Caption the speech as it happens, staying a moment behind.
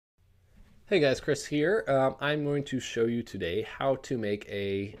Hey guys, Chris here. I'm going to show you today how to make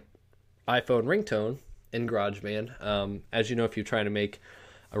a iPhone ringtone in GarageBand. As you know, if you're trying to make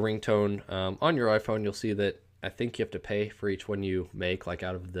a ringtone on your iPhone, you'll see that I think you have to pay for each one you make, like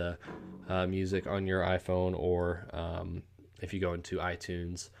out of the music on your iPhone, or if you go into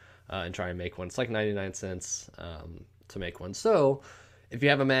iTunes and try and make one, it's like 99 cents to make one. So if you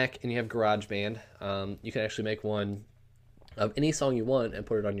have a Mac and you have GarageBand, you can actually make one of any song you want and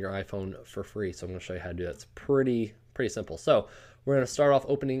put it on your iPhone for free. So I'm going to show you how to do that. It's pretty simple. So we're going to start off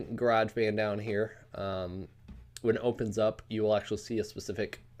opening GarageBand down here. When it opens up, you will actually see a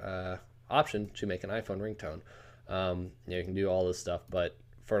specific option to make an iPhone ringtone. You can do all this stuff, but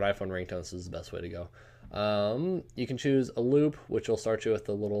for an iPhone ringtone, this is the best way to go. You can choose a loop, which will start you with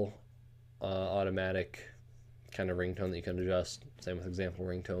a little automatic kind of ringtone that you can adjust. Same with example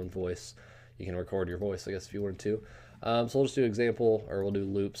ringtone, voice. You can record your voice, I guess, if you wanted to. So we'll just do example, or we'll do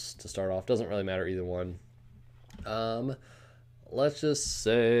loops to start off. Doesn't really matter either one. Let's just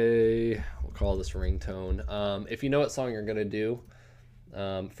say we'll call this ringtone. If you know what song you're gonna do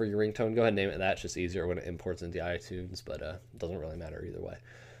for your ringtone, go ahead and name it that. It's just easier when it imports into iTunes, but it doesn't really matter either way.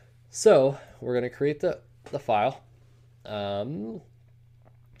 So we're gonna create the file. Now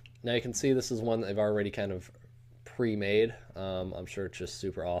you can see this is one that they've already kind of pre-made. I'm sure it's just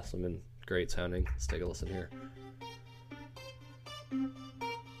super awesome and great sounding. Let's take a listen here.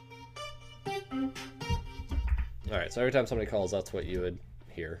 Alright, so every time somebody calls, that's what you would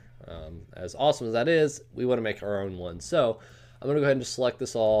hear. As awesome as that is, we want to make our own one. So I'm going to go ahead and just select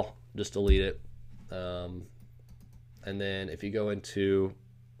this all, just delete it. And then if you go into,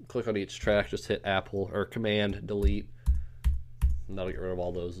 click on each track, just hit Apple or Command Delete. And that'll get rid of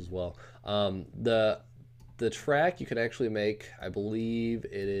all those as well. The track you can actually make, I believe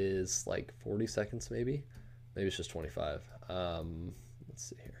it is like 40 seconds maybe. Maybe it's just 25. Let's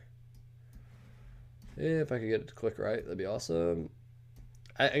see here. If I could get it to click right, that'd be awesome.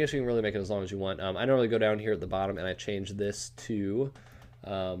 I guess you can really make it as long as you want. I normally go down here at the bottom and I change this to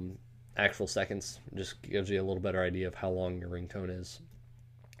actual seconds. It just gives you a little better idea of how long your ringtone is.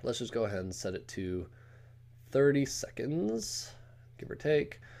 Let's just go ahead and set it to 30 seconds, give or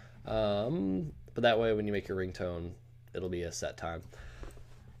take. But that way when you make your ringtone, it'll be a set time.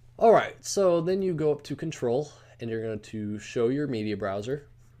 All right, so then you go up to Control and you're going to show your media browser.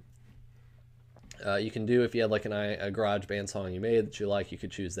 You can do, if you had like a GarageBand song you made that you like, you could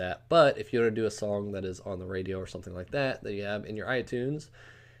choose that. But if you want to do a song that is on the radio or something like that you have in your iTunes,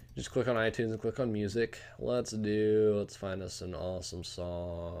 just click on iTunes and click on Music. Let's find us an awesome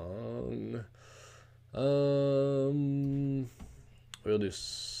song. We'll do,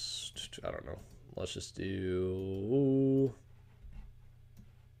 I don't know. Let's just do,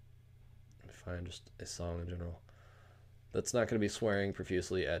 find just a song in general that's not going to be swearing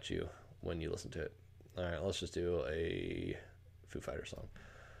profusely at you when you listen to it. All right, let's just do a Foo Fighters song.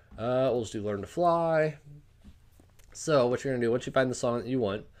 We'll just do Learn to Fly. So what you're going to do, once you find the song that you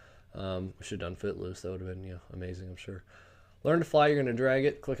want, we should have done Footloose. That would have been amazing, I'm sure. Learn to Fly, you're going to drag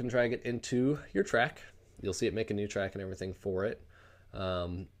it, click and drag it into your track. You'll see it make a new track and everything for it.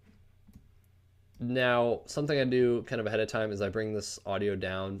 Now, something I do kind of ahead of time is I bring this audio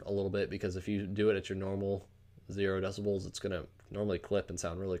down a little bit, because if you do it at your normal 0 decibels, it's going to normally clip and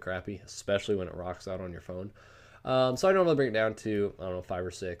sound really crappy, especially when it rocks out on your phone. So I normally bring it down to, I don't know, 5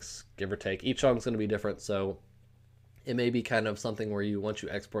 or 6, give or take. Each song's going to be different, so it may be kind of something where once you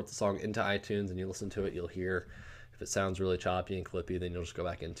export the song into iTunes and you listen to it, you'll hear if it sounds really choppy and clippy, then you'll just go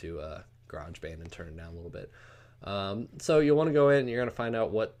back into GarageBand and turn it down a little bit. So you'll want to go in and you're going to find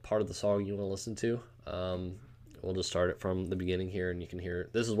out what part of the song you want to listen to. We'll just start it from the beginning here, and you can hear,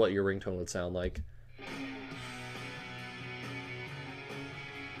 this is what your ringtone would sound like.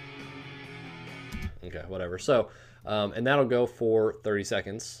 Okay, whatever. So, and that'll go for 30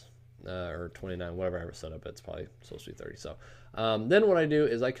 seconds, or 29, whatever I ever set up. It's probably supposed to be 30. So, then what I do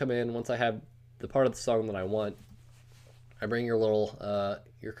is I come in, once I have the part of the song that I want, I bring your little,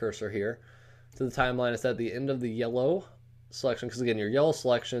 your cursor here to the timeline. It's at the end of the yellow selection, because again, your yellow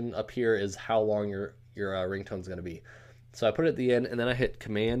selection up here is how long your ringtone is going to be. So I put it at the end, and then I hit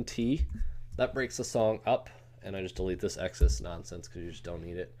Command T. That breaks the song up, and I just delete this excess nonsense because you just don't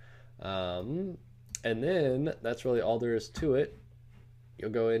need it. And then that's really all there is to it.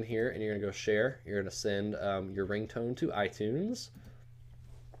 You'll go in here and you're going to go share. You're going to send your ringtone to iTunes,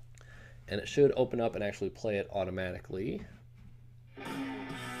 and it should open up and actually play it automatically.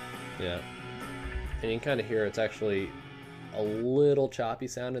 Yeah. And you can kind of hear it's actually a little choppy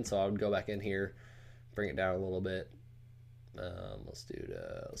sounding, so I would go back in here, bring it down a little bit. Let's do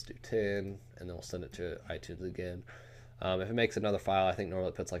 10, and then we'll send it to iTunes again. If it makes another file, I think normally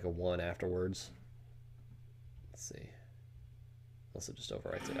it puts like a 1 afterwards. Let's see. Unless it just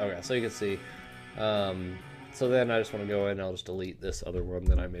overwrites it. Okay, so you can see. So then I just want to go in and I'll just delete this other one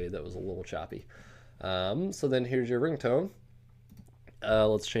that I made that was a little choppy. So then here's your ringtone.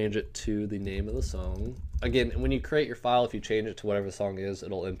 Let's change it to the name of the song. Again, when you create your file, if you change it to whatever the song is,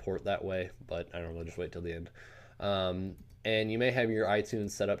 it'll import that way, but I don't know, just wait till the end. And you may have your iTunes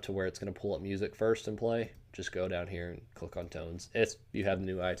set up to where it's going to pull up music first and play. Just go down here and click on tones if you have the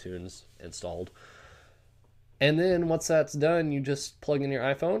new iTunes installed. And then once that's done, you just plug in your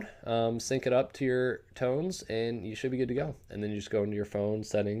iPhone, sync it up to your tones, and you should be good to go. And then you just go into your phone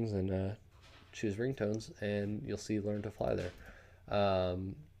settings and choose ringtones, and you'll see Learn to Fly there.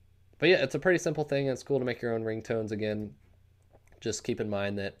 But yeah, it's a pretty simple thing. It's cool to make your own ringtones. Again, just keep in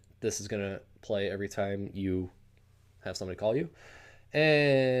mind that this is going to play every time you have somebody call you.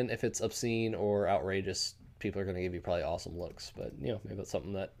 And if it's obscene or outrageous, people are going to give you probably awesome looks. But, you know, maybe it's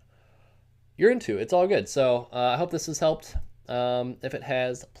something that you're into. It's all good. So I hope this has helped. If it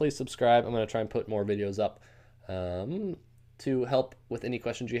has, please subscribe. I'm going to try and put more videos up to help with any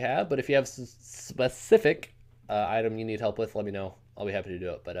questions you have. But if you have a specific item you need help with, let me know. I'll be happy to do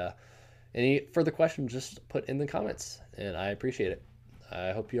it. But any further questions, just put in the comments, and I appreciate it.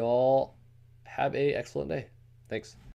 I hope you all have an excellent day. Thanks.